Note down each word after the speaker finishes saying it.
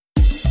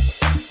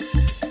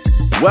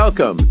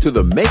Welcome to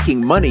the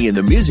Making Money in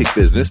the Music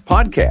Business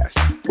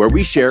podcast, where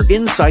we share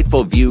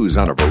insightful views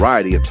on a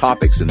variety of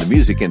topics in the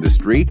music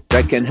industry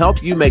that can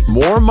help you make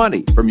more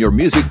money from your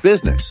music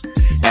business.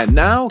 And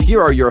now, here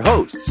are your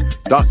hosts,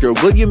 Dr.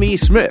 William E.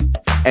 Smith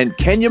and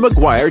Kenya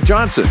McGuire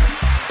Johnson.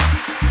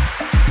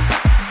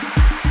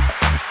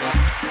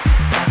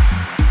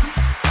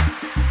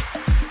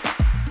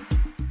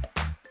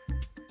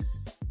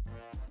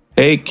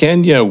 Hey,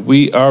 Kenya,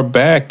 we are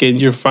back, and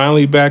you're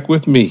finally back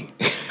with me.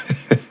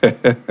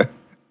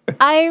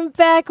 I'm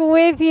back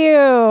with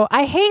you.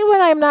 I hate when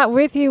I'm not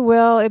with you,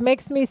 Will. It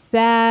makes me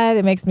sad.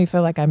 It makes me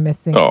feel like I'm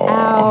missing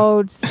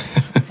out.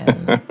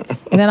 And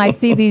then I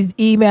see these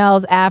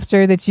emails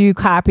after that you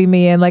copy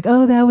me and like,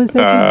 oh, that was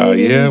such a good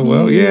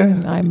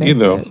interview. I miss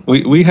it.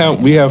 We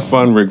have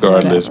fun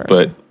regardless,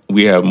 but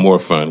we have more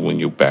fun when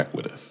you're back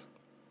with us.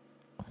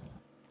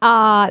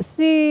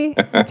 See,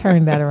 I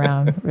turned that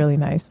around really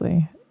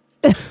nicely.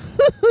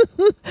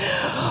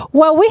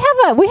 Well, we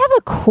have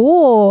a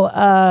cool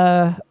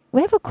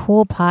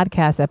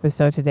podcast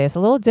episode today. It's a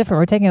little different.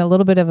 We're taking a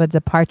little bit of a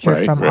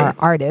departure from our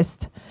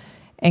artist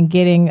and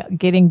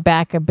getting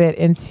back a bit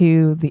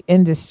into the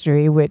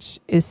industry, which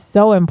is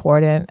so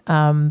important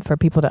for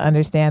people to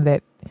understand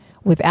that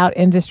without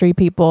industry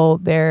people,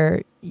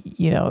 there's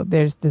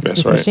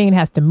this machine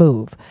has to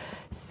move.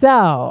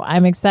 So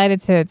I'm excited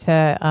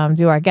to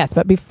do our guest.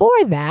 But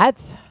before that,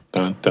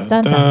 dun, dun,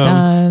 dun, dun,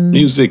 dun.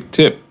 Music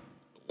tip.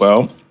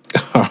 Well,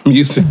 our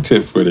music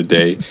tip for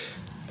today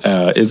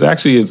is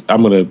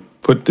I'm going to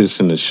put this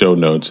in the show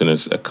notes, and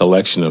it's a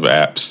collection of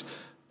apps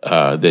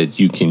that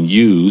you can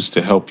use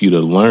to help you to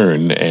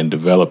learn and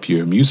develop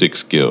your music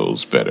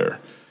skills better.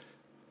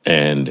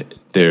 And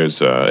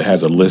it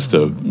has a list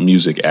of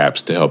music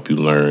apps to help you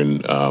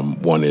learn.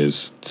 One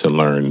is to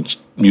learn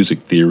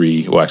music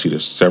theory. Well, actually,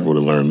 there's several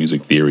to learn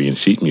music theory and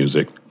sheet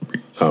music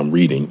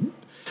reading.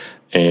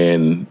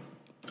 And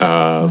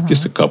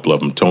just a couple of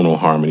them. Tonal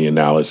harmony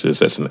analysis,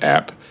 that's an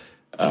app.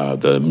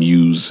 The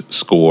Muse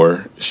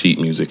Score sheet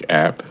music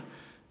app.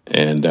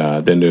 And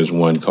then there's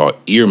one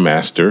called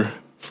Earmaster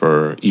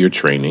for ear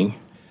training.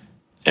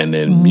 And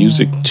then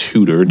Music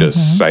Tutor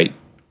does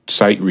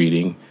sight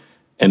reading.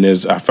 And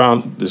I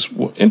found this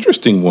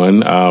interesting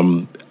one.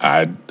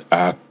 I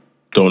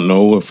don't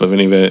know if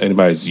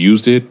anybody's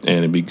used it, and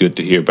it'd be good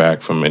to hear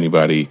back from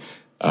anybody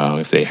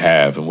if they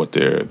have and what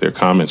their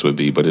comments would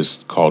be. But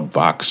it's called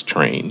Vox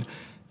Train.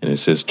 And it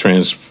says,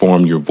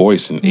 transform your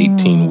voice in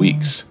 18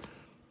 weeks.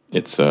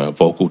 It's a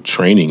vocal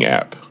training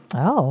app.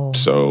 Oh.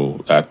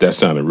 So that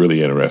sounded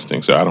really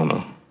interesting. So I don't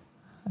know.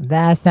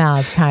 That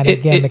sounds kind of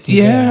gimmicky.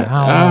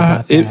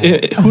 Yeah.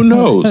 Who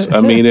knows? I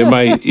mean, it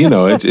might,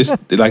 it's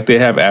like they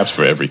have apps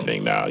for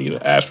everything now.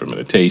 Apps for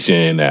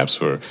meditation, apps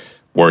for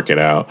working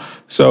out.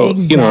 So,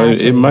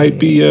 exactly. It might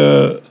be,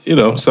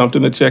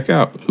 something to check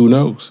out. Who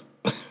knows?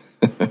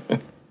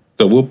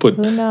 So we'll put.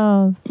 Who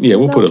knows? Yeah,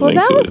 we'll put a link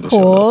to it. That was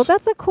cool.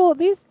 That's a cool.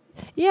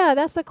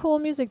 That's a cool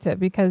music tip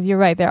because you're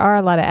right. There are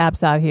a lot of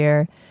apps out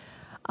here,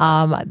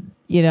 and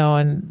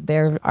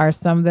there are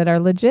some that are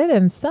legit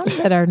and some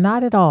that are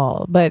not at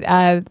all. But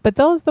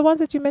the ones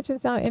that you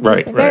mentioned sound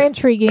interesting. They're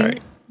intriguing.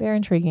 Right. They're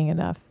intriguing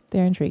enough.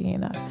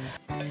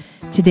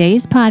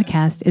 Today's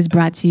podcast is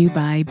brought to you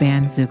by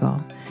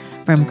Bandzoogle.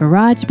 From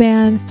garage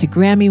bands to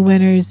Grammy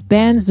winners,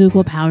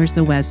 Bandzoogle powers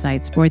the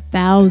websites for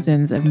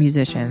thousands of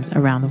musicians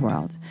around the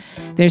world.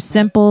 Their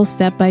simple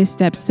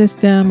step-by-step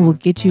system will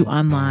get you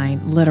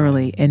online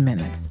literally in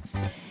minutes.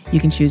 You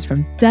can choose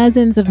from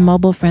dozens of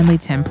mobile-friendly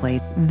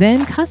templates,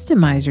 then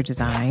customize your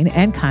design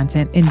and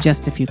content in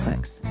just a few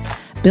clicks.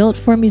 Built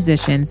for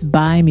musicians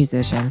by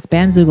musicians,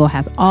 Bandzoogle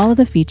has all of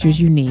the features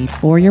you need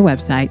for your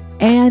website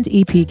and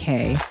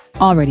EPK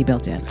already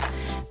built in.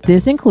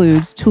 This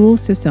includes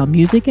tools to sell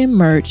music and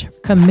merch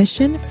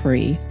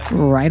commission-free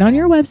right on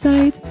your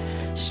website,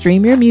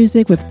 stream your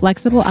music with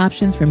flexible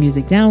options for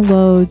music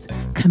downloads,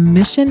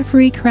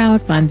 commission-free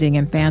crowdfunding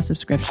and fan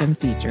subscription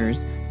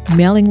features,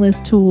 mailing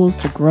list tools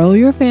to grow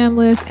your fan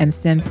list and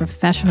send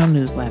professional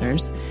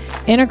newsletters,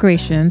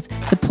 integrations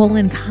to pull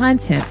in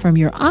content from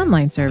your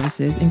online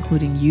services,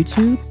 including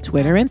YouTube,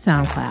 Twitter, and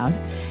SoundCloud,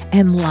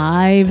 and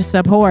live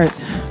support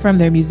from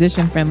their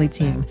musician-friendly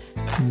team.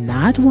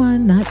 Not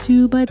 1, not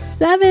 2, but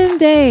 7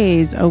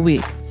 days a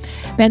week.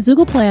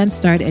 Bandzoogle plans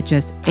start at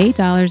just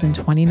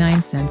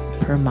 $8.29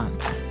 per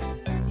month.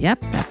 Yep,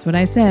 that's what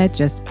I said,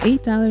 just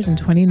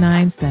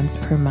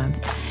 $8.29 per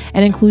month.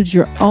 And includes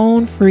your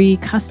own free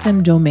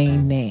custom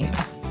domain name.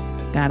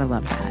 Gotta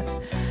love that.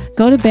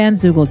 Go to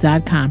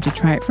bandzoogle.com to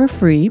try it for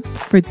free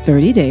for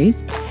 30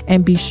 days.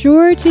 And be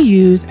sure to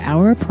use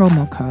our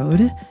promo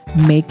code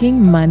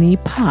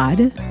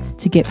MAKINGMONEYPOD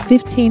to get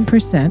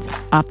 15%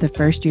 off the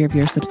first year of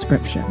your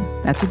subscription.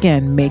 That's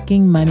again,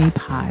 Making Money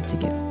Pod to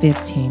get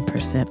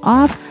 15%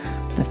 off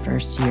the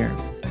first year.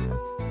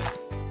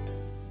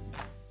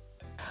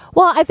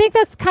 Well, I think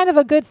that's kind of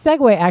a good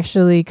segue,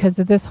 actually, because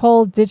of this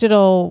whole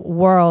digital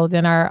world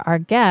and our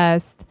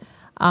guest,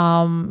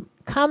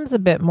 comes a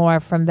bit more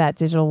from that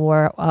digital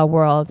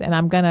world, and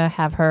I'm going to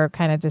have her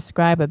kind of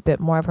describe a bit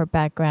more of her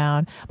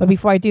background. But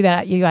before I do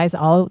that, you guys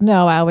all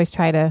know I always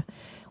try to,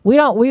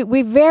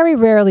 we very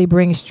rarely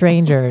bring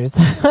strangers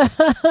on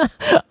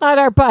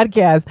our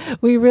podcast.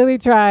 We really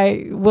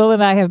try. Will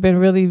and I have been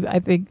really, I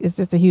think it's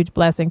just a huge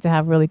blessing to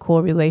have really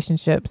cool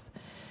relationships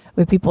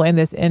with people in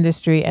this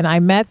industry. And I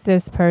met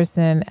this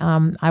person.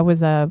 I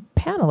was a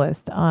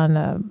panelist on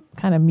a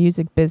kind of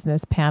music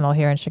business panel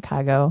here in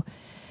Chicago.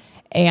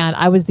 And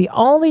I was the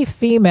only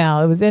female.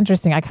 It was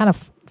interesting. I kind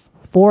of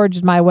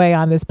forged my way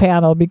on this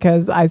panel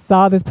because I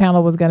saw this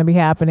panel was going to be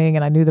happening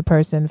and I knew the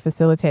person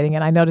facilitating.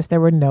 And I noticed there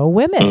were no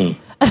women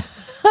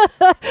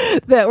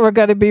that were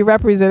going to be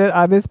represented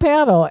on this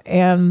panel.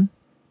 And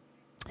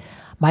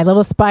my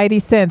little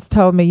spidey sense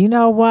told me, you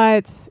know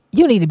what?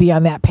 You need to be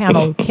on that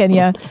panel,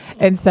 Kenya.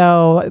 And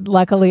so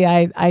luckily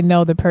I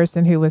know the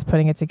person who was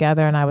putting it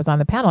together and I was on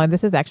the panel. And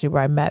this is actually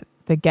where I met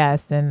the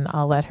guest, and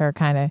I'll let her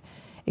kind of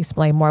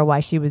explain more why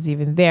she was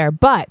even there.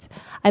 But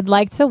I'd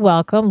like to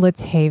welcome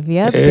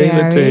Latavia Berry.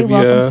 Latavia.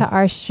 Welcome to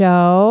our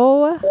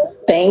show.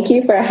 Thank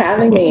you for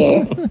having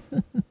me.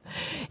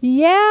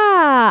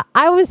 Yeah,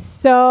 I was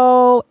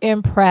so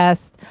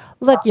impressed.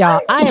 Look,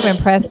 y'all, I am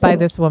impressed by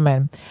this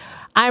woman.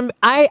 I'm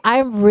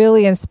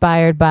really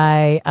inspired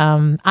by,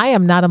 I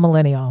am not a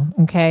millennial.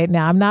 Okay.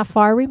 Now I'm not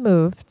far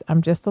removed.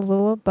 I'm just a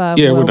little above.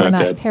 Yeah, well, we're not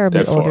that, terribly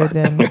that far. older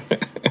than,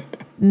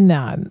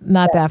 no,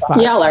 not that far.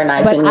 Y'all are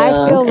nice but and young.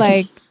 I feel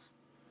like,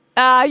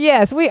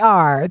 yes, we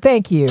are.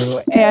 Thank you.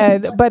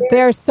 But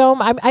there's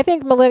I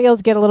think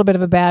millennials get a little bit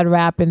of a bad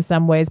rap in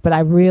some ways, but I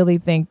really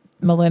think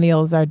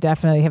millennials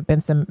have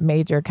been some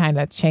major kind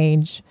of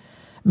change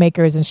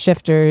makers and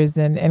shifters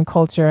and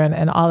culture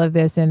and all of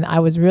this. And I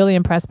was really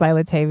impressed by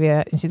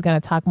Latavia, and she's going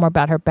to talk more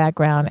about her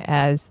background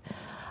as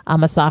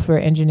a software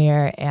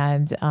engineer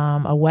and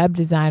a web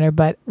designer,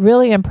 but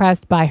really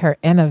impressed by her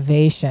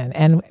innovation.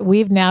 And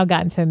we've now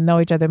gotten to know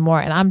each other more.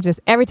 And I'm just,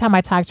 every time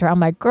I talk to her, I'm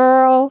like,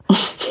 girl,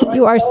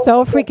 you are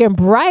so freaking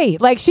bright.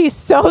 Like, she's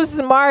so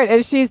smart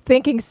and she's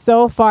thinking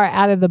so far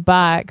out of the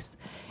box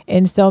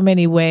in so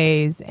many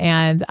ways.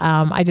 And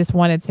I just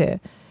wanted to,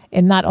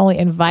 and not only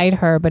invite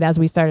her, but as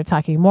we started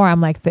talking more, I'm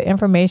like, the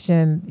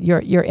information,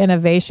 your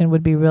innovation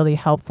would be really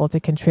helpful to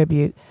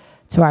contribute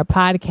to our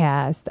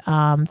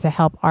podcast, to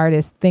help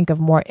artists think of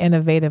more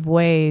innovative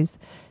ways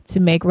to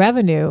make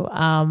revenue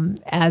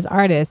as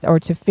artists, or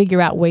to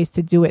figure out ways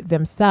to do it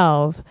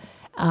themselves,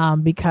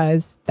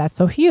 because that's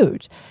so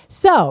huge.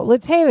 So,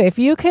 Latavia, if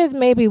you could,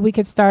 maybe we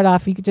could start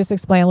off, you could just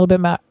explain a little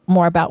bit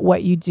more about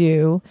what you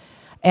do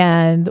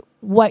and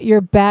what your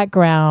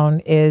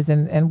background is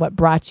and what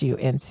brought you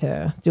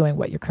into doing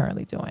what you're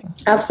currently doing.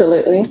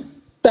 Absolutely.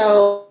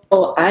 So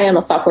I am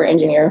a software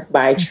engineer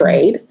by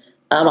trade.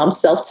 I'm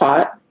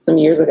self-taught. Some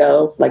years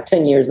ago, like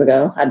 10 years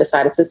ago, I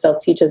decided to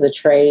self-teach as a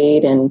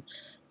trade, and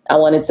I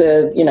wanted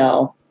to,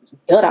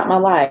 build out my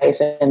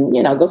life and,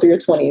 go through your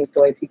 20s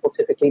the way people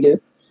typically do.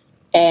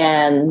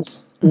 And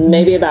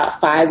maybe about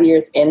 5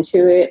 years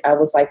into it, I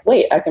was like,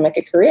 wait, I can make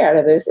a career out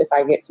of this if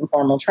I get some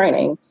formal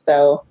training.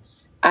 So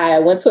I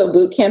went to a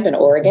boot camp in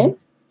Oregon,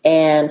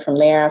 and from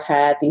there I've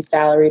had these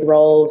salaried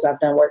roles.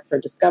 I've done work for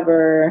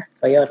Discover,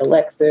 Toyota,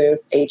 Lexus,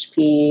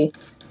 HP,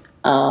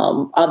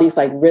 all these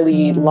like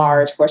really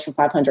large Fortune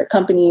 500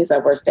 companies. I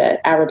worked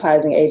at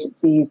advertising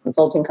agencies,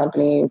 consulting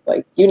companies,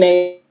 like you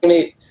name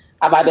it.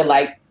 I've either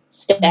like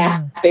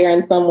staffed there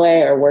in some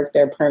way or worked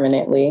there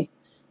permanently.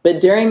 But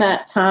during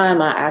that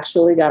time, I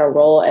actually got a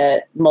role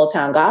at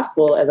Motown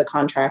Gospel as a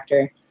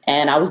contractor,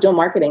 and I was doing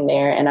marketing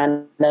there. And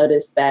I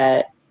noticed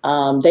that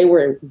they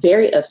were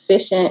very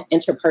efficient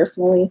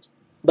interpersonally,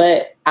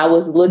 but I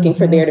was looking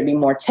for there to be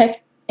more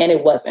tech, and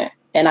it wasn't.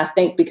 And I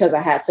think because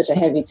I had such a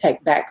heavy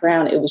tech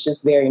background, it was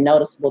just very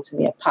noticeable to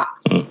me. It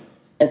popped.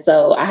 And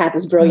so I had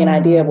this brilliant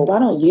idea, well, why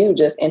don't you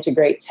just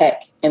integrate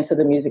tech into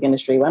the music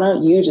industry? Why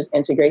don't you just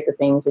integrate the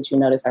things that you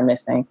notice are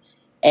missing?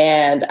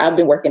 And I've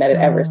been working at it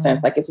ever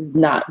since. Like, it's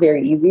not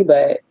very easy,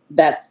 but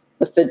that's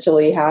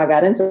essentially how I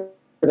got into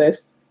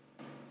this.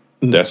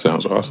 That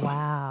sounds awesome.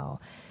 Wow.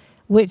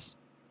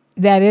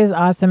 That is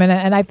awesome.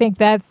 And I think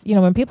that's,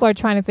 when people are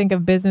trying to think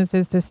of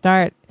businesses to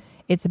start,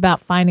 it's about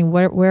finding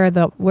where are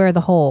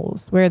the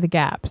holes, where are the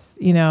gaps,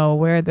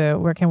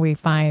 where can we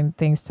find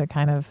things to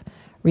kind of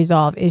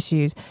resolve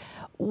issues.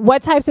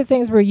 What types of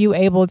things were you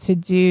able to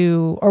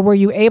do, or were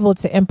you able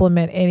to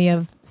implement any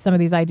of some of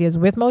these ideas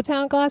with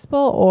Motown Gospel,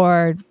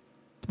 or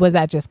was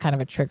that just kind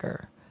of a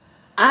trigger?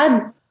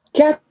 I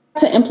got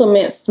to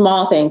implement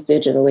small things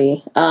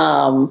digitally,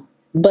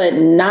 but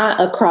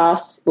not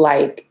across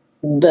like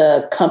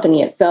the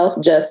company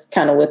itself, just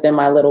kind of within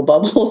my little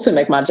bubble to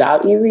make my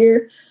job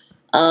easier.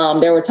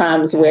 There were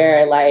times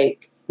where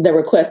like the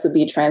request would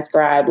be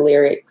transcribed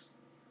lyrics,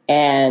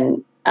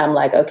 and I'm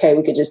like, okay,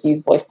 we could just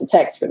use voice to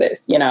text for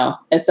this,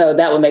 and so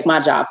that would make my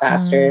job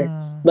faster,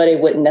 but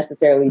it wouldn't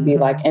necessarily be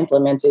like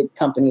implemented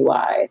company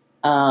wide.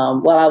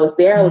 While I was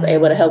there, I was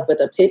able to help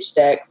with a pitch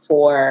deck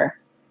for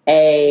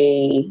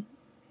a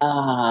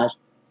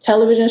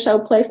television show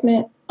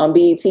placement on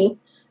BET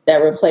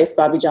that replaced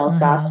Bobby Jones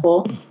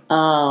Gospel.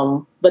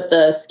 But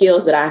the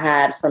skills that I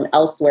had from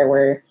elsewhere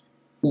were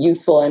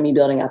useful in me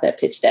building out that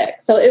pitch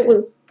deck. So it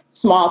was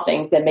small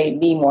things that made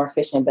me more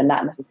efficient, but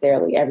not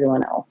necessarily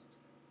everyone else.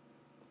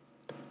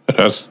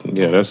 That's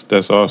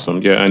awesome.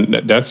 Yeah, and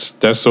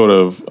that's sort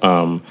of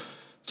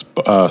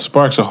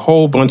sparks a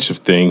whole bunch of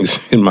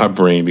things in my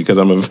brain because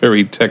I'm a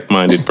very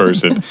tech-minded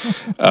person,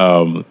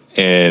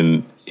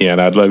 and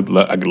I'd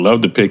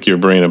love to pick your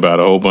brain about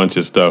a whole bunch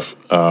of stuff,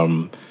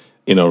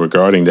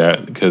 regarding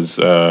that because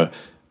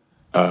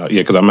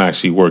because I'm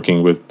actually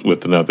working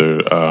with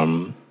another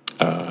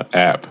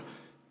app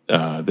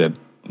that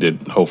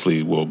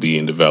hopefully will be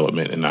in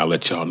development, and I'll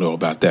let y'all know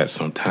about that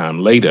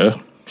sometime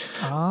later.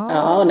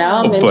 Oh, now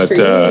I'm intrigued.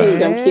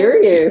 I'm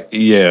curious.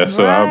 Yeah,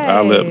 so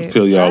I'll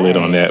fill y'all in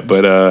on that.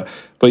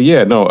 But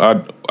yeah, no,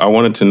 I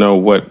wanted to know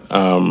where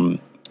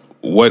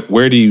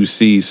do you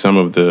see some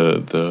of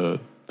the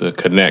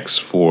connects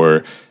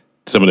for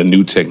some of the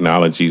new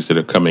technologies that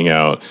are coming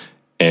out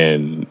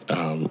and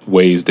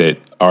ways that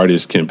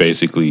artists can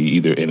basically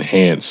either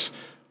enhance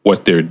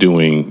what they're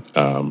doing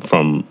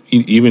from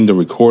even the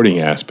recording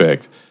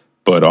aspect,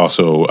 but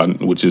also,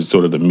 which is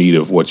sort of the meat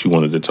of what you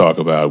wanted to talk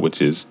about,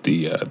 which is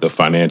the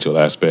financial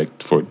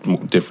aspect for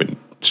different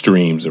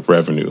streams of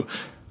revenue.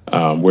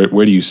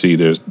 Where do you see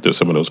there's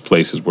some of those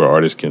places where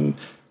artists can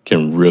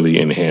really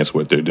enhance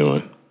what they're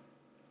doing?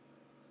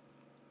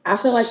 I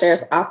feel like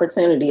there's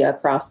opportunity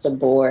across the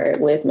board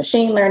with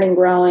machine learning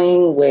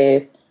growing,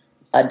 with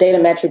data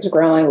metrics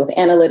growing, with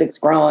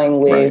analytics growing,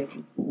 with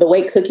the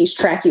way cookies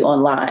track you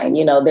online.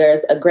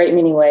 There's a great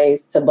many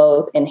ways to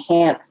both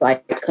enhance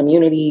like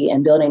community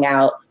and building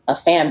out a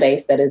fan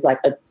base that is like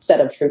a set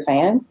of true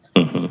fans.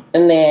 Mm-hmm.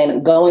 And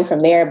then going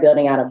from there,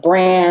 building out a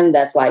brand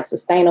that's like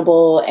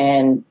sustainable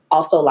and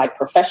also like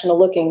professional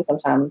looking.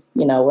 Sometimes,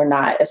 we're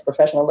not as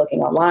professional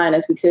looking online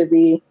as we could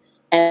be.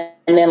 And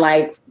then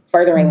like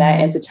furthering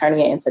that into turning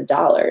it into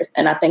dollars.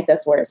 And I think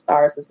that's where it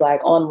starts is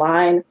like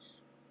online.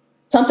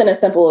 Something as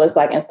simple as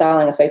like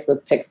installing a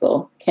Facebook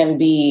pixel can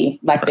be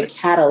like the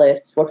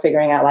catalyst for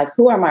figuring out like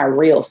who are my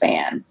real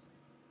fans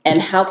and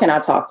how can I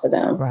talk to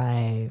them?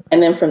 Right.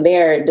 And then from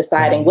there,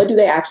 deciding what do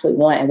they actually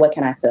want and what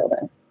can I sell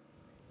them?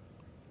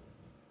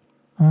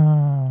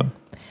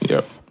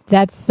 Yep.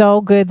 That's so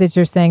good that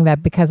you're saying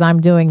that because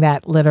I'm doing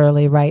that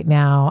literally right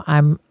now.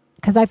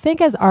 Because I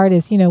think as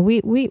artists,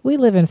 we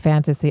live in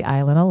fantasy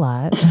island a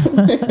lot.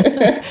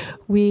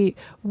 we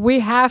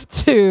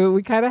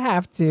kind of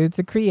have to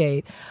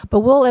create,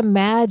 but we'll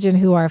imagine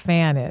who our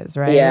fan is,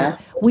 right? Yeah.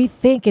 We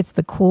think it's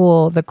the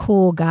cool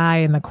guy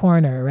in the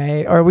corner,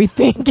 right? Or we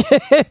think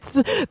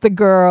it's the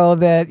girl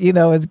that,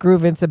 is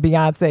grooving to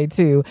Beyonce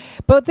too.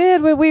 But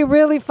then when we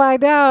really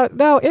find out,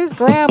 no, it's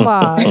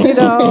grandma,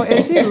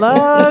 and she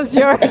loves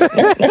she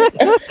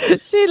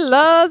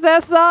loves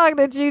that song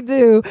that you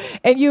do.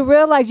 And you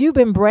realize you've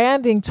been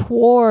branding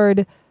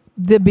toward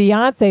the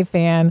Beyonce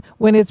fan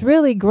when it's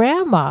really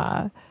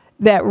grandma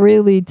that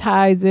really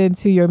ties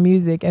into your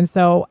music. And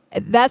so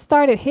that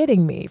started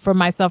hitting me for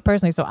myself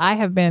personally. So I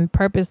have been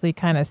purposely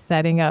kind of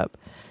setting up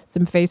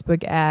some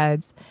Facebook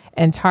ads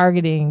and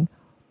targeting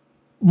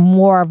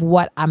more of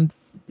what I'm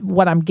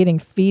getting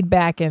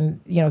feedback and,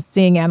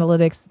 seeing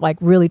analytics, like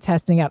really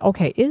testing out,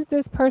 okay, is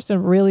this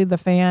person really the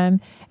fan?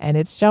 And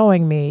it's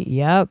showing me,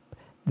 yep,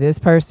 this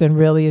person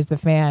really is the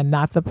fan,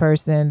 not the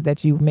person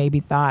that you maybe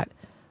thought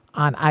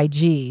on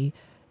IG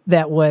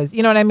that was,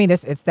 you know what I mean?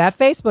 It's that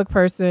Facebook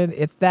person.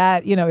 It's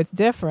that, it's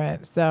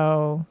different.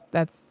 So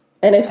I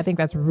think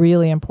that's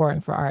really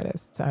important for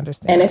artists to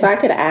understand. And if I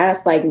could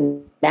ask, like,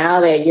 now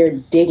that you're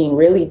digging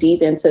really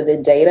deep into the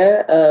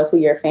data of who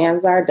your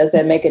fans are, does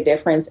that make a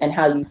difference in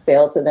how you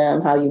sell to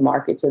them, how you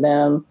market to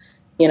them,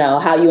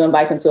 how you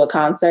invite them to a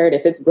concert?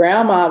 If it's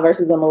grandma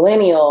versus a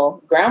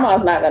millennial,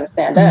 grandma's not going to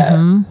stand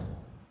up.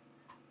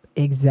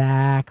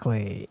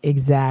 Exactly.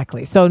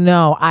 So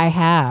no, I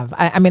have.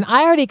 I mean,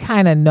 I already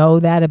kind of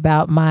know that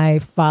about my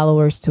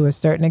followers to a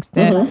certain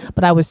extent,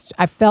 but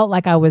I felt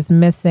like I was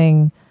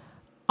missing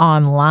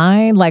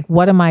online. Like,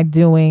 what am I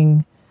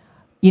doing?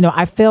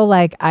 I feel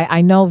like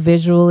I know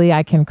visually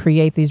I can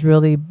create these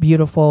really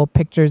beautiful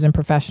pictures and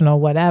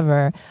professional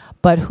whatever,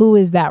 but who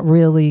is that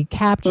really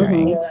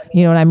capturing?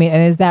 You know what I mean?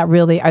 And is that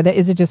really,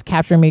 is it just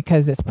capturing me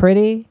because it's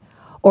pretty,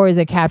 or is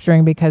it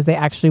capturing because they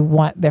actually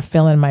they're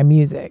feeling my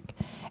music?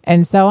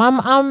 And so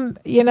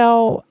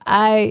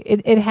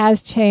it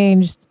has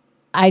changed.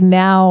 I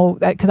now,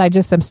 because I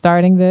just am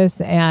starting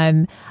this,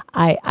 and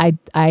I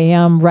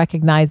am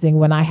recognizing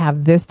when I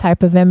have this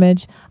type of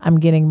image, I'm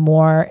getting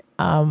more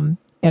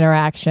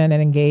interaction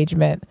and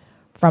engagement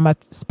from a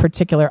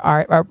particular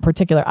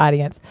particular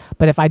audience.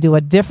 But if I do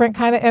a different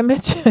kind of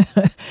image,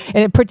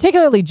 and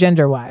particularly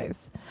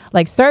gender-wise,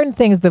 like certain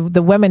things,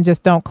 the women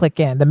just don't click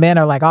in. The men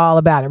are like all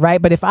about it,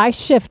 right? But if I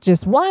shift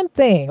just one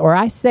thing or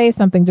I say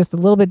something just a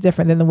little bit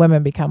different, then the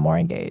women become more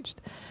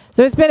engaged.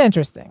 So it's been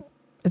interesting.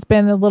 It's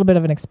been a little bit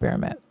of an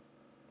experiment.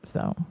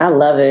 So I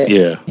love it.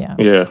 Yeah.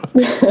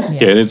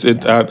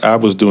 I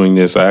was doing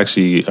this. I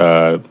actually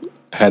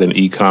had an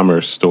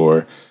e-commerce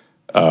store,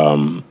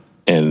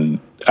 and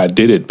I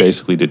did it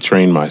basically to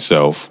train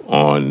myself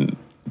on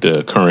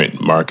the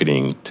current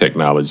marketing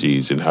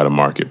technologies and how to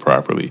market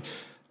properly.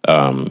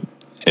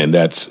 And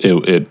that's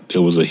it. It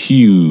was a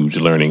huge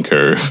learning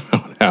curve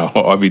on how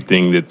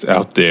everything that's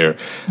out there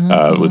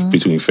with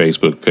between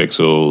Facebook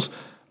pixels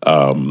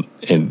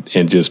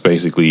and just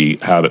basically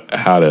how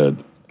to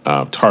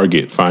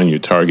find your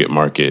target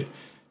market,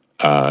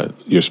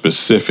 your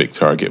specific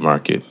target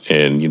market,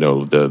 and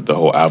the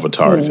whole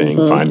avatar thing,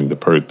 finding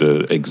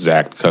the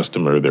exact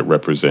customer that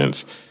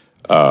represents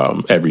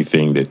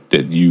everything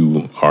that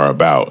you are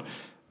about,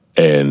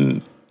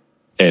 and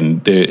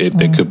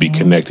it could be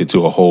connected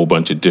to a whole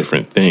bunch of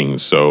different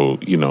things. So,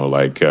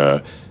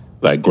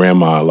 like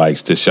grandma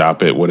likes to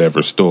shop at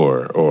whatever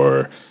store,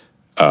 or,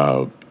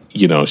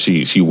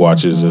 she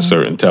watches a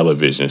certain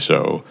television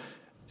show,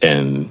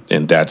 and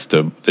that's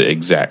the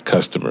exact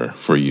customer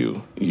for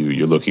you.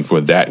 You're looking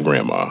for that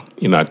grandma.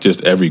 You're not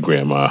just every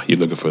grandma. You're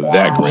looking for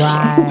that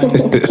grandma.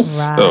 Right.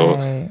 So,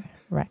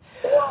 right.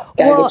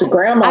 Gotta get your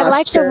grandma I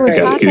like straight. that we're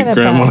gotta talking get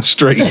grandma about.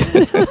 straight.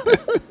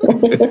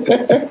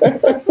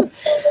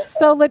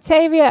 So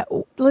Latavia,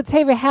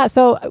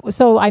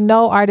 so I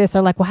know artists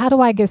are like, well, how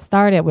do I get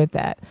started with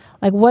that?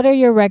 Like, what are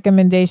your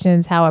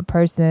recommendations? How a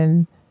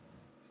person,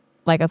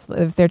 like,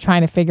 if they're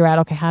trying to figure out,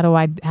 okay, how do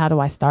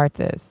I start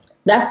this?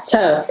 That's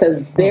tough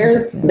because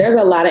there's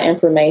a lot of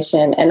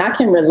information, and I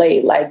can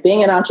relate. Like,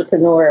 being an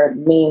entrepreneur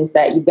means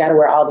that you've got to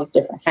wear all these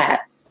different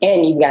hats,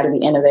 and you've got to be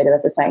innovative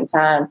at the same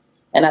time.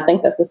 And I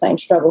think that's the same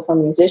struggle for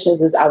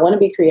musicians: is I want to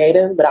be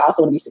creative, but I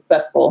also want to be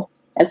successful.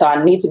 And so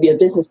I need to be a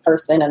business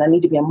person, and I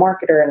need to be a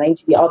marketer, and I need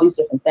to be all these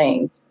different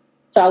things.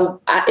 So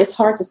it's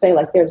hard to say,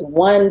 like, there's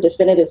one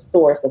definitive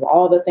source of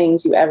all the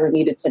things you ever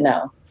needed to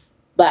know.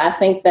 But I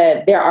think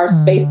that there are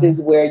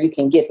spaces where you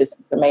can get this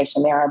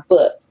information. There are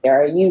books,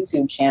 there are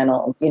YouTube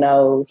channels.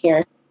 Here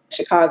in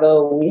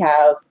Chicago,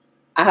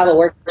 I have a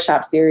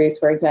workshop series,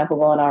 for example,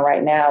 going on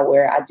right now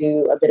where I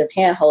do a bit of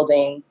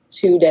hand-holding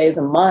 2 days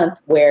a month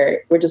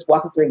where we're just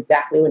walking through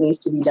exactly what needs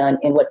to be done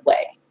in what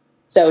way.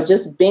 So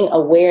just being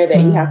aware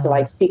that you have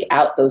to seek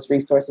out those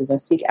resources and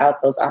seek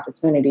out those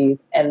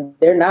opportunities. And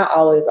they're not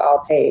always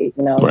all paid,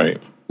 Right.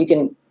 You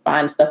can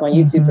find stuff on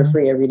YouTube for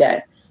free every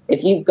day.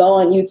 If you go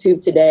on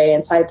YouTube today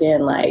and type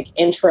in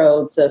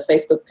intro to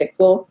Facebook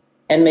Pixel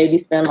and maybe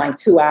spend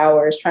 2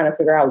 hours trying to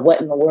figure out what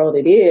in the world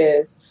it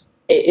is,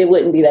 it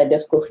wouldn't be that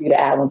difficult for you to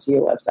add one to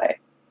your website.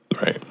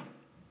 Right.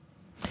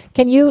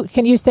 Can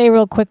you say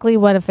real quickly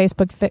what a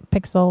Facebook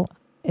Pixel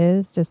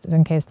is, just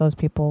in case those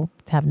people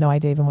have no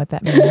idea even what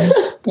that means?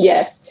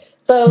 Yes.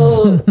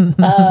 So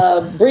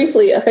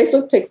briefly, a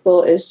Facebook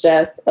Pixel is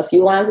just a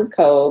few lines of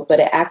code, but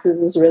it acts as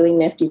this really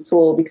nifty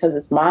tool because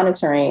it's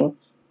monitoring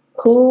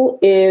who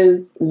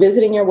is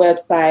visiting your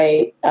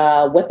website,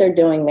 what they're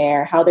doing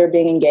there, how they're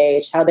being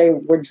engaged, how they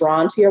were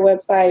drawn to your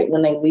website.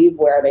 When they leave,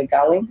 where are they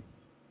going?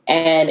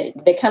 And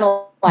they kind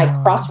of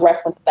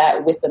cross-reference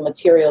that with the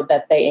material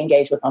that they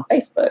engage with on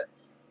Facebook.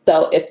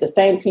 So if the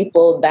same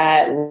people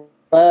that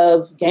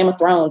love Game of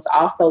Thrones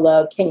also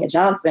love Kenya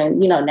Johnson,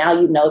 now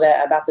you know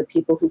that about the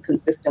people who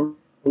consistently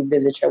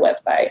visit your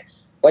website,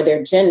 or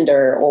their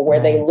gender, or where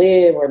they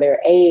live, or their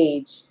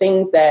age,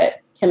 things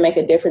that can make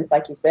a difference,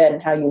 like you said, in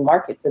how you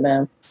market to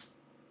them.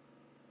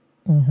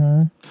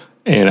 Mm-hmm.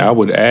 And I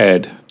would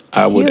add,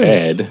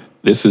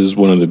 this is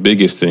one of the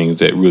biggest things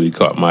that really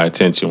caught my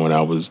attention when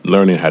I was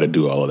learning how to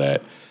do all of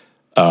that.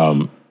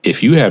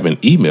 If you have an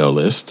email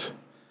list,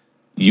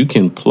 you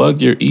can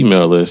plug your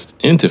email list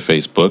into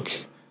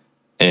Facebook,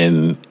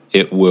 and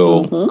it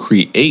will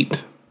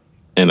create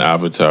an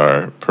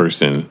avatar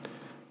person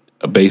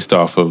based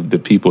off of the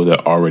people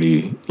that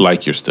already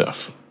like your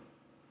stuff.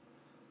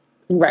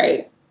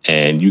 Right.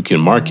 And you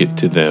can market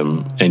to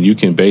them, and you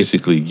can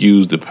basically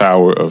use the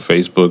power of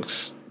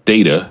Facebook's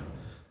data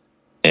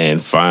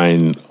and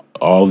find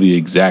all the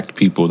exact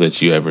people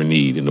that you ever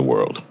need in the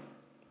world.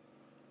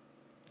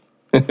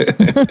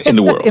 In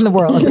the world. In the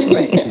world,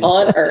 right.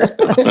 On Earth.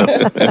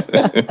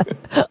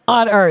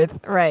 On Earth,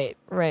 right.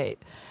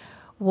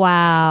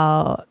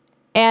 Wow.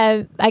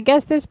 And I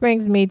guess this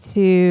brings me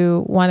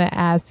to want to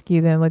ask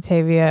you then,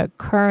 Latavia,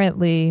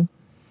 currently,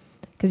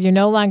 because you're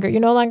no longer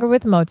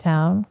with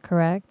Motown,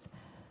 correct?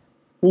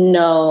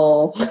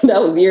 No,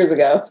 that was years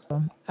ago.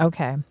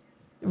 Okay.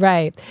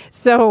 Right.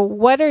 So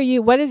what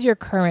is your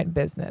current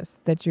business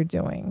that you're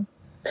doing?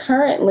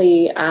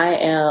 Currently, I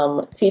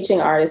am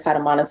teaching artists how to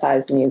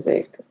monetize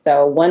music.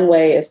 So one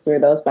way is through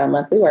those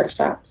bi-monthly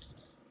workshops.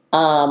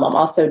 I'm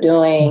also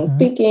doing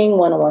speaking,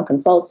 one-on-one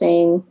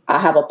consulting. I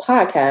have a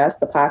podcast.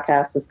 The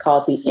podcast is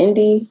called The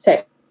Indie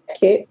Tech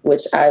Kit,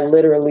 which I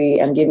literally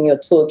am giving you a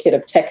toolkit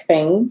of tech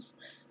things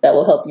that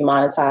will help you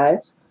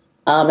monetize.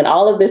 And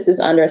all of this is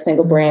under a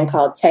single brand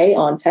called Tay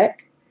on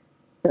Tech,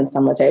 since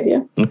I'm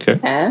Latavia. Okay.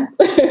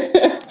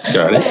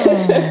 Got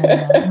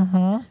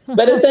it.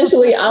 But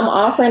essentially, I'm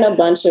offering a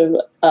bunch of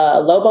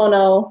low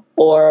bono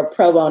or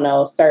pro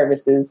bono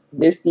services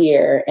this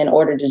year in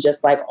order to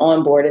just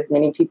onboard as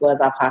many people as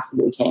I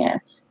possibly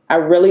can. I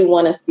really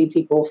want to see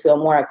people feel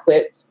more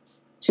equipped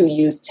to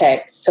use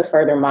tech to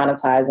further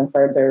monetize and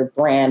further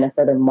brand and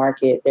further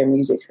market their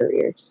music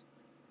careers.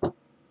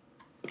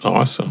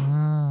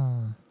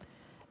 Awesome.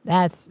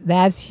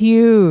 That's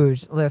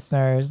huge,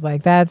 listeners.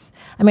 Like I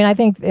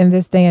think in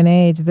this day and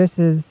age, this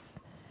is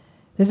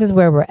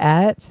where we're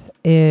at,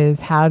 is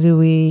how do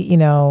we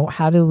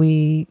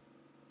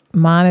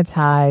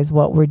monetize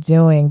what we're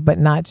doing, but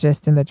not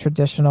just in the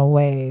traditional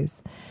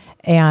ways.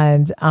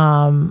 And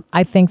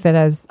I think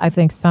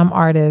some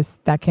artists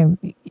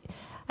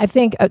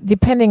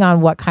depending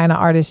on what kind of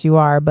artist you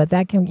are, but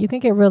you can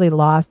get really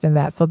lost in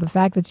that. So the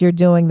fact that you're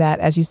doing that,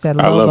 as you said,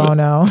 pro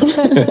bono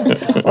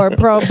or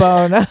pro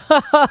bono,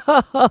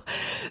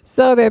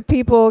 so that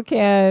people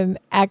can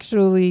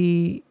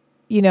actually,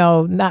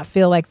 not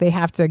feel like they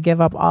have to give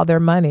up all their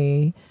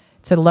money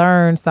to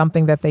learn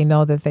something that they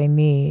know that they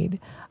need,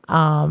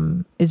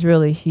 is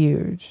really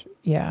huge.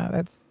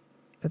 Yeah,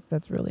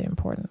 that's really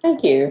important.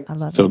 Thank you. I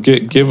love it. So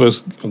give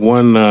us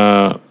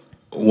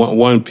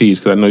one piece,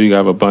 because I know you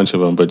have a bunch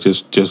of them, but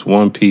just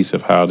one piece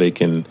of how they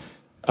can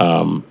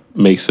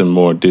make some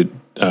more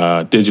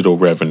digital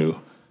revenue,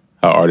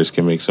 how artists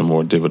can make some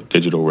more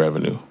digital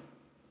revenue.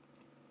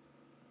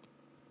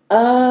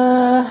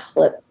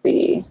 Let's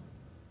see.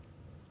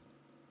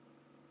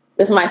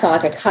 This might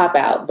sound like a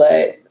cop-out,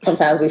 but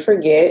sometimes we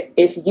forget.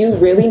 If you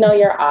really know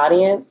your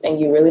audience and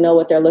you really know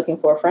what they're looking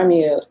for from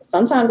you,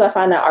 sometimes I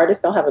find that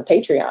artists don't have a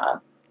Patreon.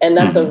 And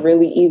that's a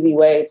really easy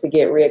way to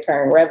get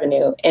reoccurring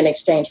revenue in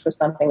exchange for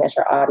something that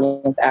your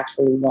audience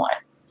actually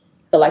wants.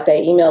 So like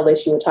that email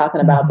list you were talking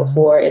about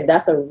before,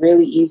 that's a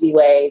really easy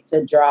way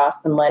to draw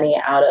some money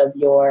out of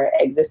your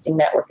existing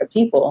network of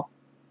people.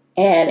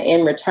 And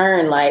in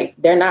return, like,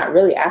 they're not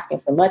really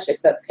asking for much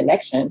except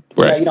connection.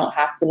 Right. You don't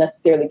have to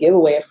necessarily give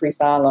away a free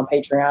song on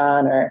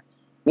Patreon or,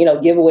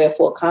 give away a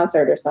full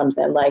concert or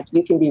something. Like,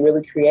 you can be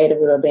really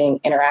creative about being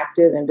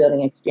interactive and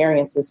building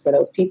experiences for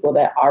those people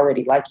that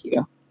already like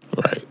you.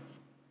 Right.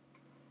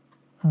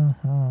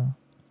 Mm-hmm.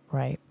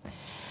 Right.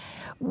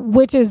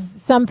 Which is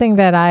something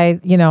that I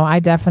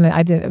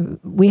did.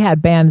 We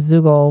had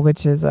Bandzoogle,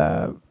 which is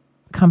a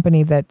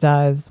company that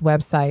does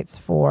websites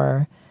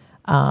for,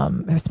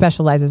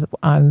 specializes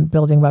on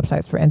building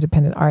websites for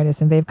independent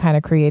artists. And they've kind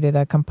of created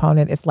a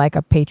component. It's like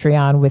a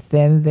Patreon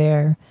within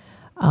their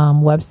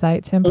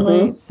website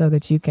template, so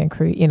that you can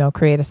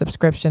create a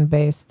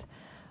subscription-based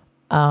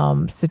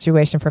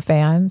situation for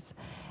fans.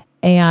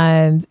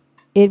 And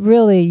it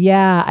really,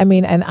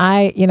 and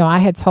I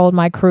had told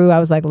my crew, I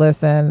was like,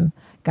 listen,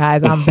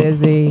 guys, I'm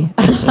busy.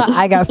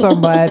 I got so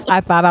much.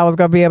 I thought I was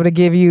going to be able to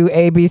give you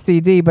A, B, C,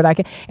 D, but I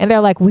can't. And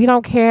they're like, we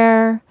don't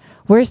care.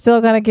 We're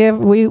still going to give,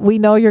 we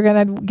know you're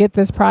going to get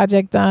this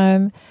project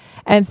done.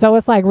 And so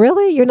it's like,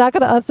 really? You're not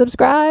going to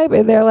unsubscribe?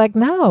 And they're like,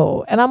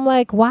 no. And I'm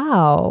like,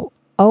 wow,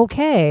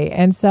 okay.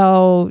 And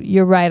so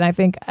you're right. I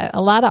think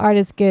a lot of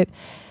artists get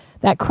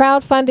that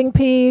crowdfunding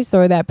piece,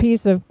 or that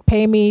piece of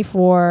pay me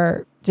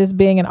for just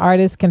being an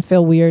artist, can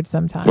feel weird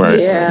sometimes. Right.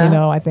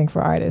 Yeah. I think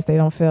for artists, they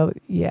don't feel,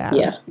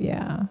 Yeah.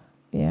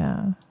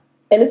 And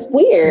it's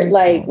weird,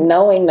 like,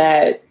 knowing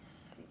that,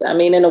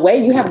 in a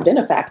way, you have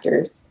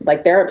benefactors.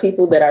 Like, there are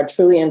people that are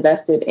truly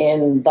invested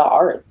in the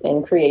arts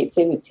and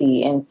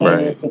creativity and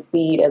seeing you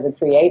succeed as a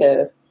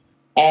creative.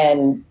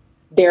 And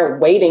they're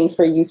waiting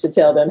for you to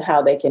tell them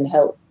how they can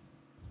help.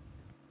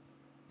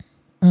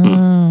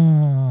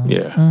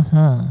 Yeah.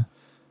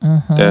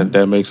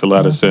 That makes a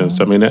lot of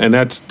sense. And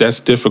that's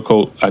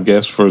difficult, I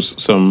guess, for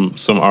some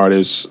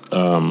artists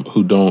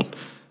who don't,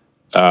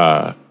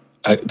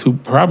 who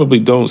probably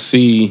don't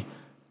see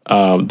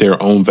their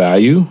own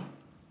value,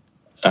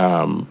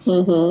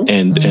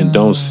 and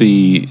don't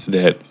see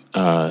that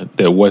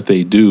what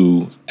they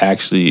do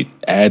actually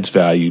adds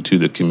value to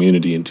the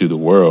community and to the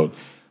world.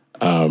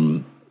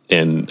 And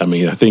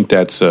I think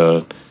that's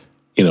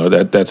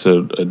that's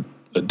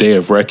a day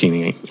of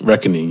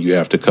reckoning you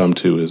have to come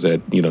to, is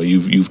that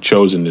you've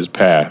chosen this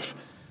path,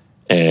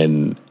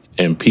 and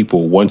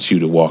people want you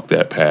to walk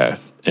that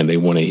path, and they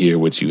want to hear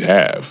what you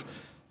have,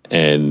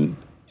 and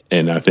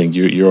I think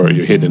you're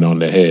hitting it on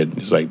the head.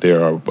 It's like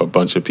there are a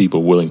bunch of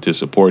people willing to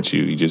support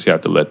you. You just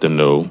have to let them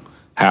know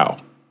how.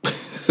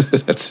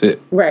 That's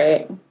it.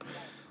 Right.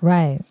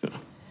 So.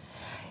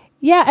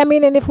 Yeah,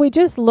 and if we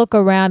just look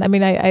around,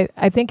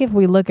 I think if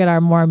we look at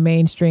our more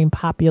mainstream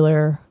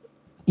popular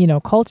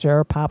culture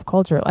or pop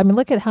culture,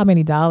 look at how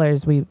many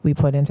dollars we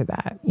put into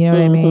that. You know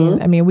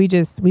what I mean?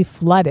 We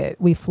flood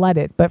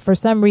it. But for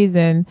some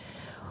reason,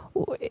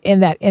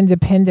 in that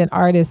independent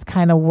artist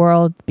kind of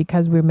world,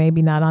 because we're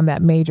maybe not on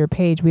that major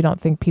page, we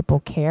don't think people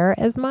care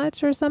as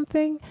much or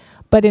something.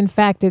 But in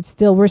fact,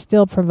 we're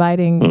still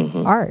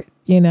providing art,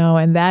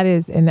 and that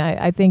is, and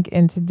I think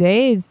in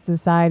today's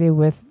society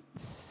with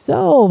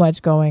so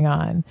much going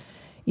on,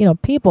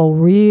 people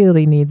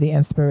really need the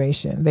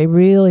inspiration. They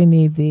really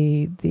need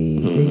the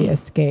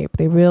escape.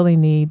 They really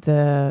need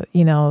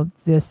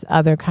this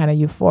other kind of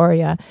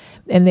euphoria.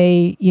 And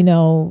they,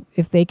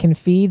 if they can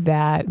feed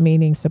that,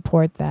 meaning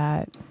support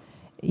that,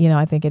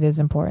 I think it is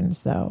important.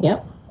 So,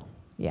 yep.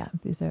 Yeah,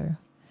 these are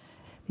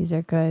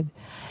good.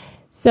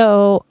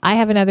 So I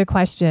have another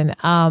question.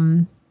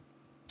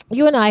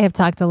 You and I have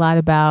talked a lot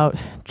about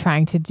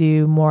trying to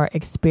do more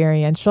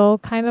experiential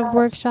kind of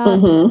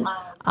workshops.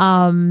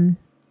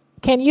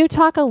 Can you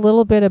talk a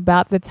little bit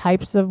about the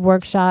types of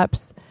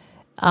workshops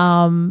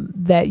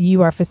that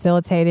you are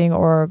facilitating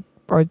or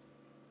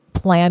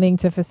planning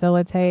to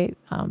facilitate,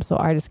 so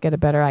artists get a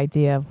better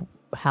idea of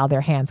how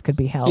their hands could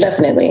be held?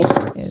 Definitely.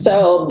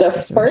 So the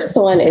first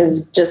one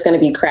is just going to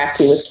be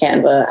Crafty with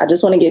Canva. I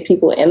just want to get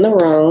people in the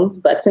room,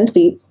 butts and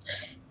seats,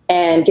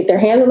 and get their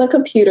hands on the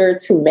computer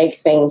to make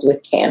things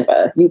with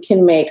Canva. You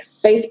can make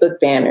Facebook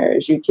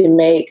banners. You can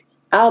make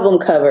album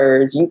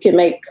covers. You can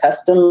make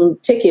custom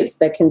tickets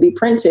that can be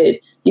printed.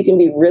 You can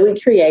be really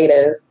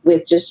creative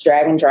with just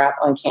drag and drop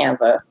on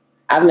Canva.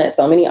 I've met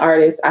so many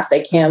artists. I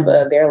say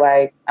Canva. They're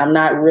like, I'm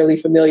not really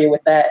familiar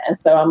with that. And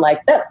so I'm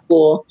like, that's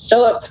cool.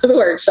 Show up to the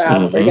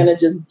workshop. We're going to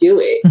just do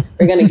it.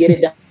 We're going to get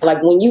it done.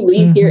 Like when you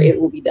leave here,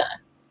 it will be done.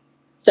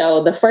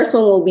 So the first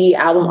one will be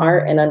album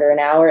art in under an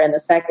hour. And the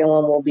second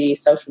one will be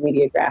social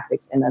media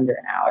graphics in under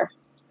an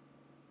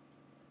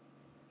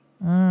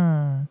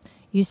hour.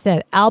 You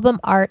said album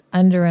art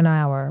under an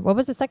hour. What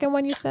was the second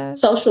one you said?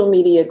 Social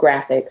media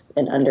graphics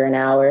in under an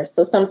hour.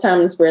 So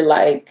sometimes we're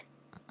like,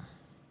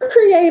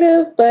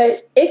 creative,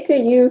 but it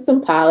could use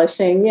some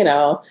polishing, you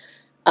know.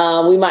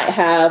 We might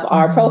have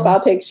our profile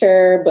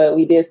picture, but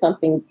we did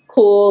something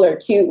cool or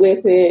cute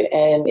with it,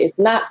 and it's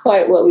not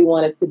quite what we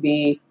want it to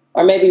be.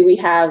 Or maybe we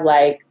have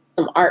like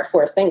some art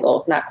for a single.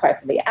 It's not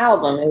quite for the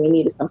album, and we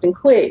needed something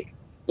quick,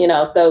 you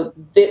know. So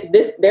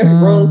there's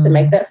room to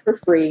make that for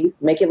free,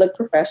 make it look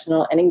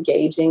professional and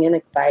engaging and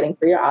exciting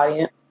for your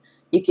audience.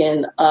 You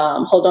can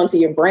hold on to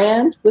your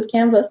brand with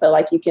Canva. So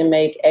like you can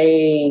make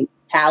a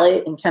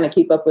palette and kind of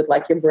keep up with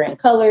like your brand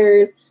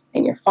colors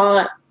and your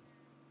fonts.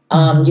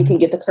 You can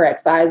get the correct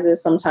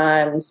sizes.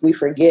 Sometimes we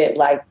forget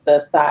like the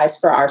size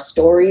for our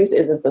stories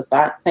isn't the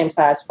same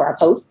size for our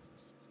posts.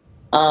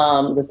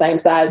 The same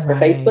size for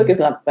Facebook is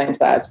not the same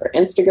size for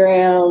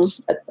Instagram,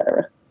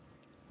 etc.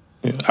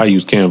 Yeah, I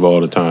use Canva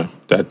all the time.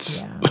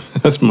 That's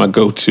my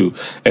go-to.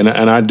 And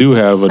I do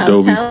have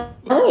Adobe.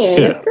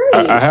 It's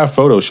great. I have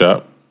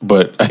Photoshop,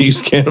 but I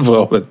use Canva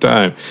all the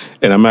time,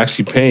 and I'm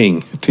actually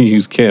paying to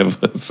use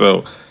Canva.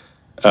 So,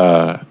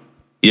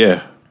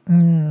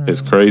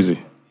 it's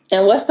crazy.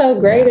 And what's so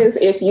great is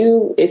if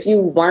you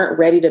weren't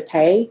ready to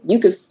pay, you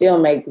could still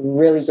make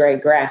really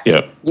great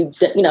graphics.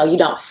 Yep. You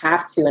don't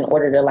have to in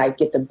order to like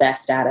get the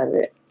best out of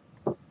it.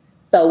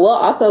 So we'll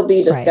also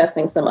be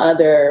discussing some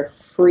other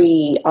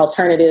free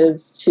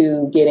alternatives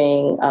to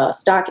getting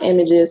stock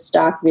images,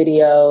 stock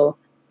video,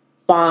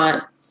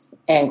 fonts,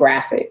 and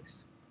graphics.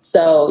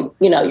 So,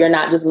 you're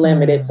not just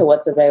limited to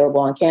what's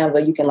available on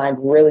Canva. You can like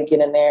really get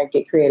in there,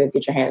 get creative,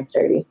 get your hands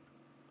dirty.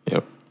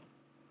 Yep.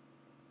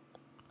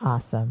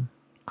 Awesome.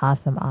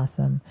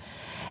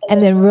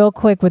 And then real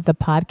quick with the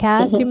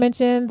podcast you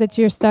mentioned that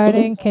you're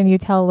starting, can you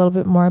tell a little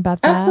bit more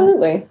about that?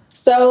 Absolutely.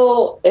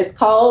 So it's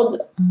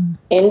called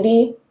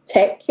Indie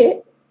Tech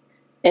Kit,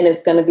 and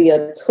it's going to be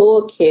a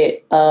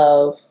toolkit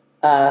of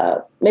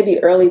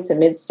maybe early to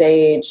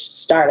mid-stage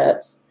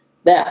startups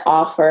that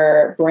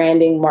offer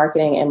branding,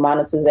 marketing, and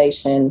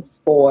monetization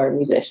for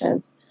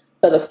musicians.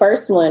 So the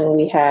first one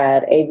we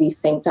had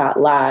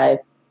avsync.live.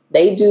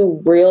 They do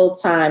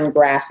real-time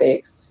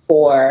graphics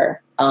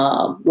for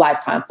live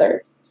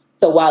concerts.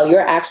 So while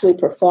you're actually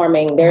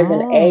performing, there's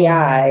an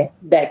AI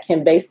that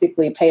can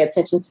basically pay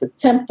attention to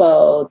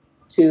tempo,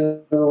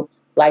 to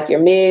like your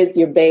mids,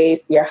 your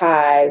bass, your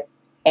highs,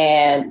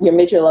 and your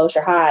mid, your lows,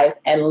 your highs,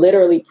 and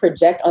literally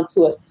project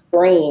onto a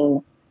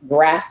screen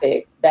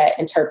graphics that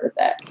interpret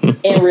that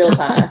in real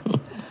time.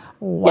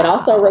 Wow. And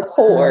also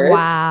record.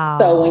 Wow.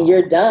 So when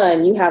you're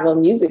done, you have a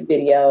music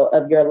video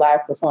of your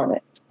live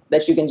performance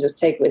that you can just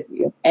take with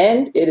you.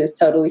 And it is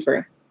totally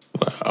free.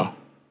 Wow.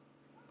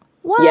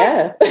 What?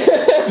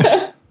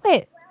 Yeah.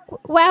 Wait.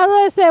 Well,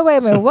 let's say, wait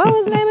a minute. What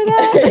was the name of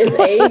that?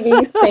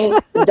 It's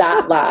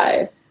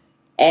avsync.live.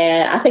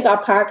 And I think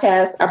our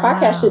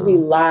podcast should be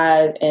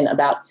live in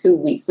about 2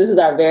 weeks. This is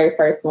our very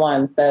first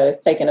one. So it's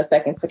taking a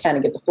second to kind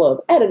of get the flow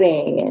of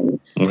editing and,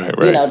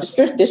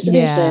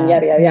 distribution,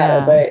 yada, yada,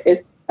 yada. But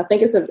I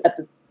think it's at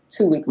the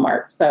 2 week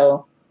mark.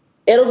 So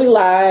it'll be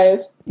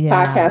live.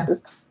 Yeah. Podcast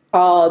is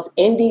called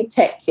Indie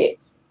Tech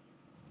Kit.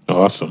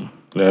 Awesome.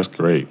 That's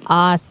great.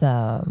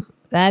 Awesome.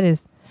 That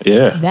is.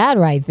 Yeah. That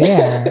right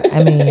there.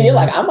 I mean, you're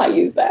like, I might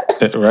use that.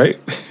 Right?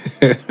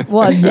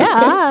 Well,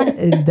 yeah.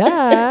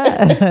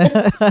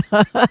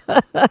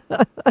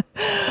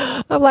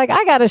 I'm like,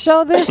 I got to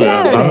show this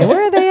Saturday.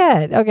 Where are they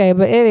at? Okay,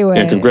 but anyway.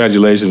 And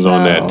congratulations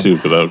on that, too,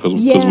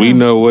 because we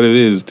know what it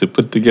is to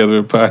put together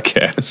a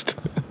podcast.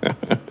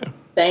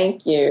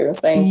 Thank you.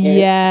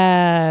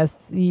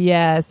 Yes.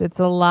 It's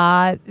a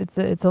lot. It's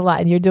a lot.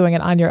 And you're doing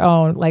it on your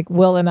own. Like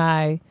Will and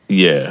I.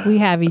 Yeah. We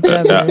have each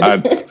other.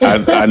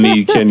 I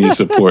need Kenya's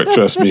support.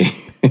 Trust me.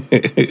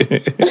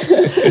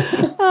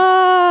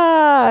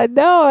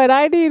 No, and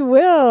I need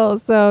Will.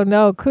 So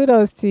no,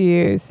 kudos to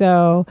you.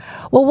 So,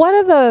 well, one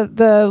of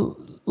the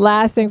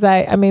last things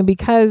I mean,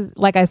 because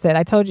like I said,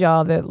 I told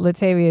y'all that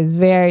Latavia is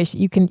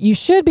you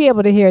should be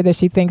able to hear that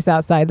she thinks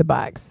outside the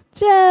box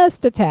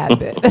just a tad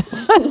bit,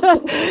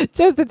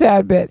 just a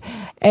tad bit.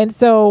 And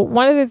so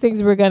one of the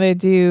things we're going to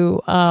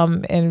do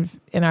in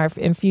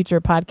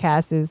future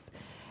podcasts is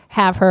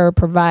have her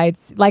provide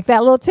like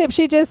that little tip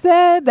she just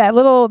said,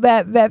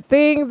 that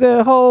thing,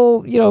 the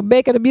whole,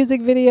 making a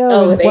music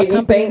video, and what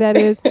company that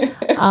is.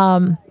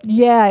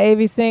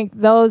 AV Sync,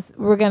 those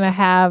we're going to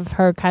have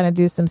her kind of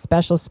do some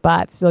special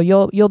spots. So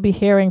you'll be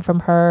hearing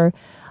from her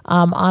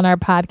on our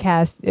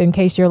podcast in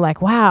case you're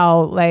like,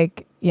 wow,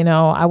 like,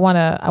 I want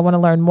to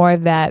learn more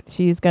of that.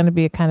 She's going to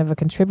be a kind of a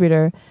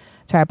contributor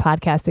to our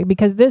podcasting,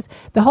 because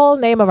the whole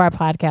name of our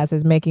podcast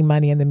is Making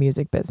Money in the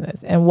Music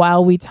Business. And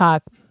while we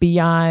talk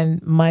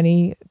beyond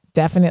money,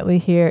 definitely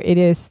here, it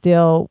is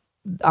still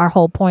our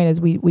whole point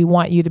is we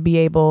want you to be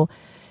able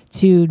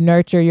to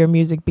nurture your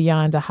music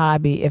beyond a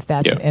hobby if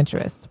that's an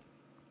interest.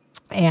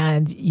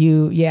 And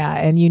you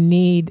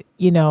need,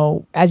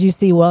 as you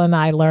see, Will and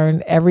I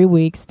learn every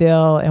week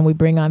still, and we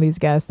bring on these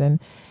guests, and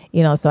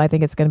so I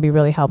think it's going to be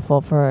really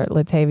helpful for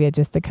Latavia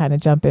just to kind of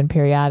jump in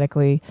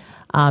periodically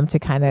to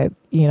kind of,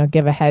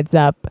 give a heads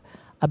up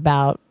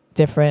about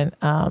different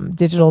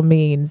digital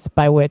means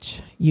by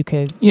which you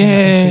could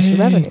increase your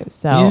revenue.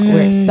 So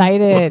we're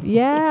excited.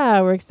 Yeah,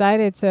 we're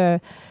excited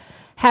to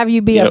have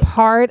you be a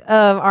part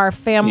of our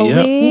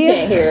family. You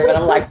can't hear it, but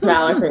I'm like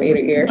smiling from ear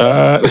to ear.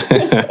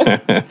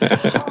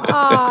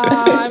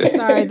 I'm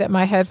sorry that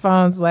my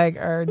headphones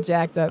are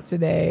jacked up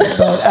today,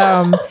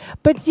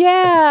 but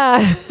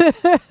yeah,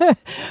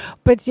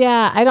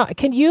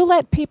 can you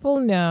let people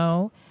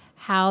know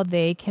how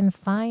they can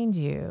find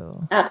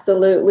you?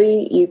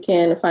 Absolutely. You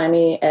can find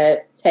me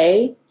at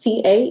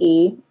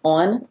TAE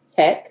on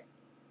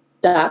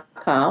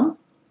tech.com.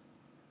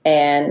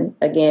 And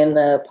again,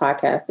 the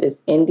podcast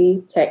is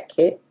Indie Tech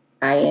Kit,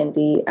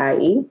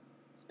 INDIE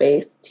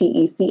space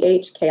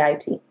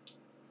TECHKIT.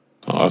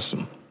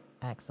 Awesome.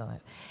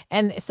 Excellent.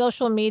 And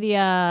social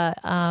media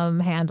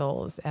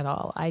handles at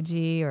all,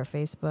 IG or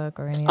Facebook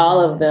or any? All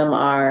of them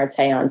are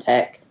Tay on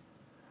Tech.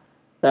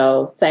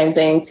 So same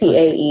thing,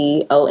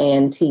 TAEONTECH,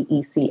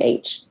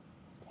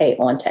 Tay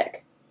on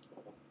Tech.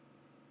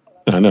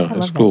 I know,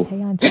 that's cool.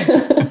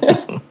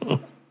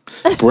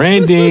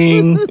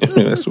 Branding.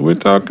 That's what we're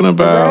talking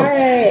about.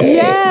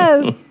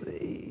 Right.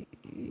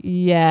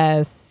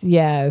 Yes.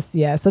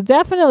 So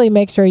definitely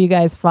make sure you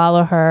guys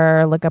follow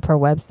her, look up her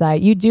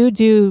website. You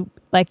do,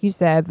 like you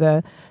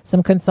said,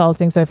 some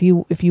consulting. So if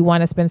you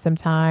want to spend some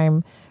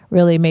time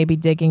really maybe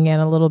digging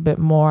in a little bit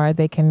more,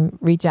 they can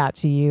reach out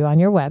to you on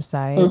your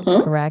website,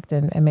 correct?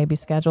 And maybe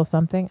schedule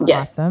something.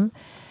 Yes. Awesome.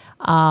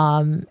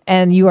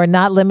 And you are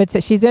not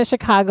limited. She's in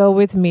Chicago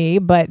with me,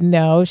 but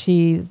no,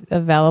 she's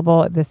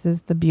available. This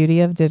is the beauty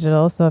of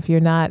digital. So if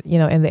you're not,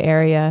 in the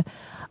area,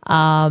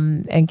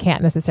 and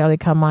can't necessarily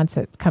come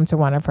to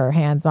one of her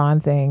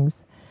hands-on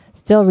things,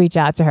 still reach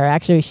out to her.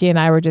 Actually, she and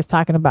I were just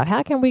talking about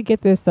how can we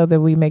get this so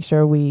that we make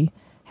sure we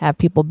have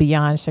people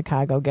beyond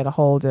Chicago get a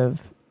hold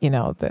of,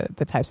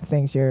 the types of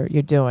things you're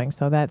doing.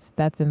 So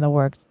that's in the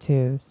works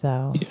too.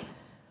 So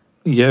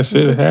yes,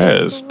 it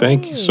has.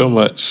 Thank you so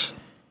much.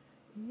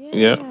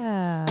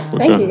 Yeah.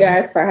 Thank you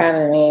guys for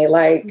having me.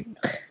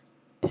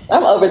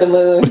 I'm over the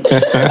moon.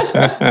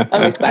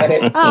 I'm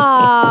excited.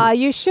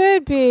 You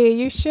should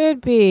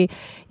be.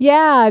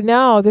 Yeah,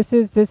 no, this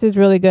is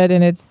really good,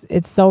 and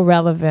it's so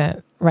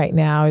relevant right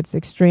now. It's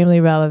extremely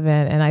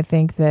relevant, and I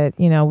think that,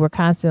 we're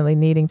constantly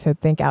needing to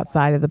think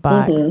outside of the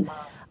box.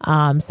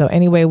 So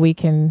any way we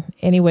can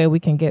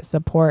get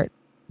support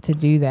to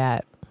do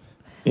that.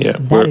 Yeah,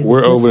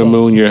 we're over the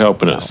moon. You're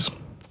helping us.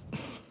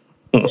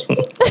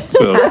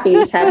 So.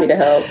 Happy to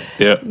help.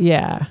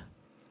 Yeah.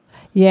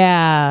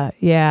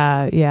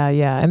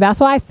 And that's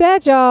why I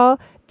said, y'all,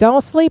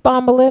 don't sleep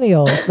on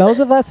millennials. Those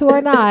of us who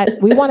are not,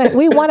 we want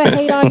to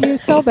hate on you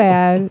so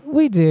bad.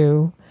 We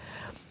do.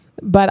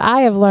 But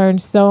I have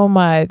learned so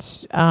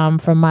much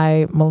from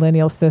my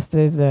millennial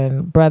sisters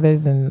and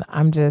brothers, and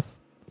I'm just,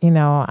 I'm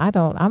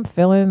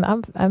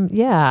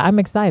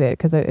excited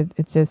because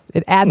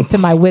it adds to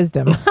my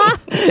wisdom.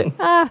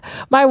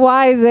 My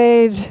wise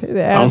age.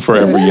 I'm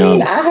forever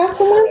young. I have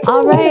some wisdom.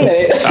 All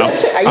right.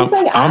 Are you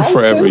saying I'm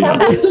forever young?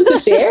 Wisdom to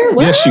share?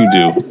 What? Yes,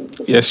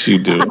 you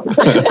do.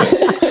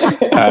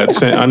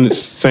 On the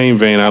same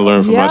vein, I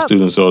learn from my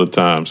students all the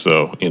time.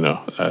 So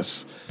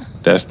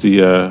that's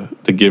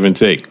the give and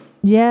take.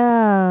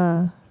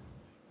 Yeah.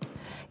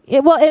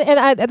 Well,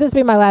 and this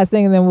will be my last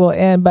thing, and then we'll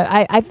end. But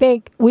I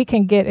think we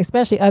can get,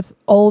 especially us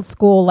old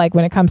school, like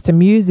when it comes to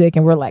music,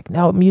 and we're like,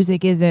 no,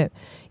 music isn't,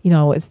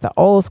 it's the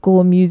old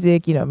school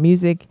music.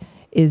 Music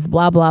is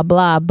blah, blah,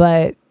 blah.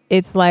 But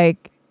it's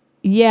like,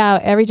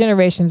 every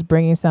generation's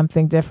bringing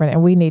something different,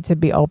 and we need to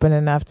be open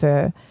enough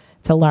to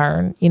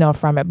learn,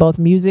 from it, both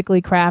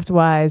musically,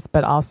 craft-wise,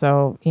 but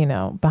also,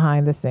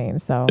 behind the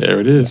scenes. So there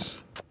it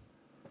is.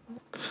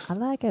 I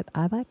like it.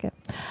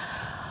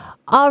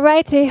 All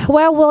righty.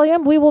 Well,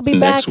 William, we will be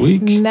back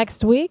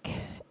next week.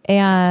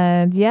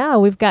 And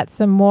we've got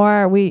some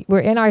more. We're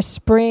in our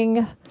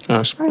spring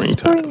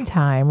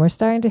springtime. We're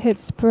starting to hit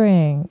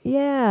spring.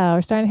 Yeah,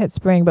 we're starting to hit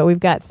spring, but we've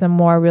got some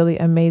more really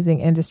amazing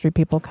industry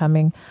people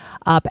coming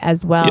up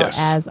as well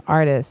as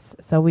artists.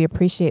 So we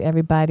appreciate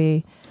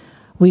everybody.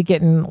 We're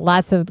getting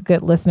lots of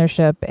good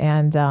listenership,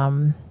 and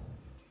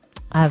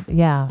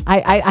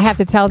I have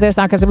to tell this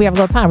because we have a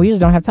little time. We usually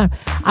don't have time.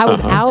 I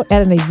was out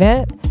at an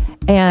event,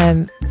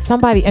 and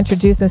somebody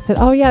introduced and said,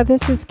 "Oh yeah,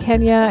 this is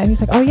Kenya," and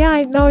he's like, "Oh yeah,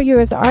 I know you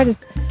as an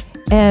artist."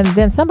 And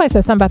then somebody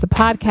said something about the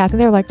podcast,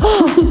 and they were like,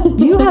 "Oh,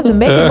 you have the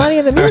Making Money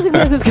in the Music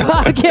Business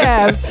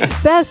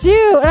podcast. That's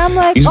you." And I'm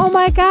like, "Oh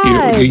my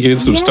God. You get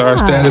some star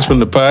status from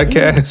the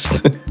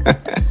podcast?"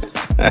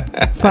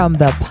 From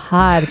the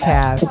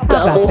podcast. How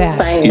Double about that?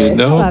 famous. You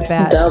know? How about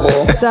that?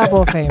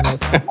 Double famous.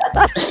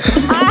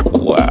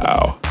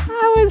 Wow.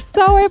 I was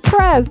so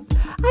impressed.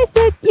 I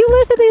said, "You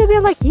listen to it?"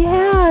 They're like,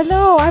 "Yeah,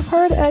 no, I've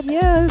heard it.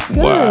 Yeah, it's good."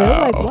 Wow.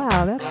 I'm like,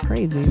 "Wow, that's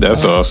crazy."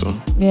 That's awesome.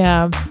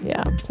 Yeah.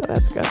 So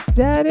that's good.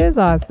 That is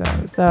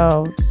awesome.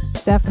 So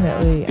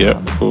definitely.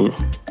 Definitely.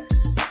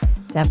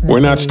 We're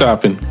not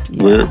stopping.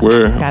 Yeah,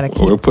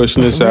 We're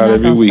pushing this out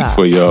every week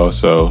for y'all.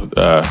 So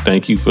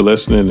thank you for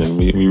listening, and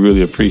we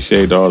really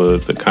appreciate all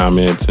the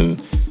comments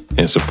and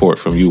support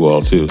from you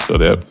all too. So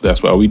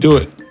that's why we do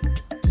it.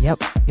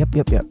 Yep.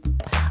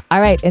 All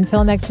right.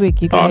 Until next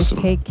week, you guys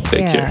take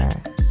care.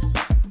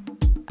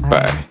 Bye.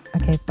 Right.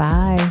 Okay.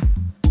 Bye.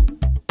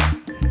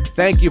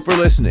 Thank you for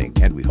listening,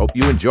 and we hope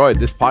you enjoyed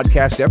this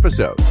podcast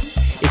episode.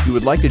 If you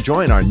would like to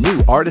join our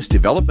new artist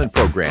development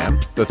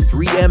program, the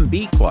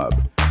 3MB Club,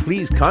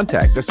 please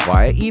contact us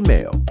via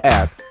email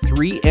at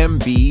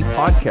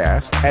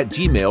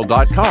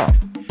 3mbpodcast@gmail.com.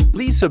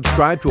 Please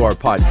subscribe to our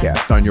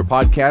podcast on your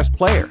podcast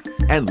player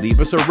and leave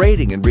us a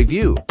rating and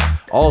review.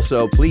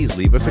 Also, please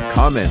leave us a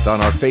comment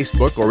on our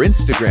Facebook or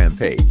Instagram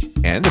page.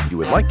 And if you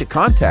would like to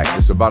contact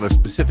us about a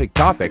specific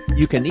topic,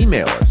 you can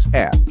email us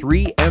at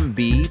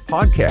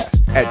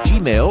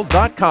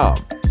 3mbpodcast@gmail.com.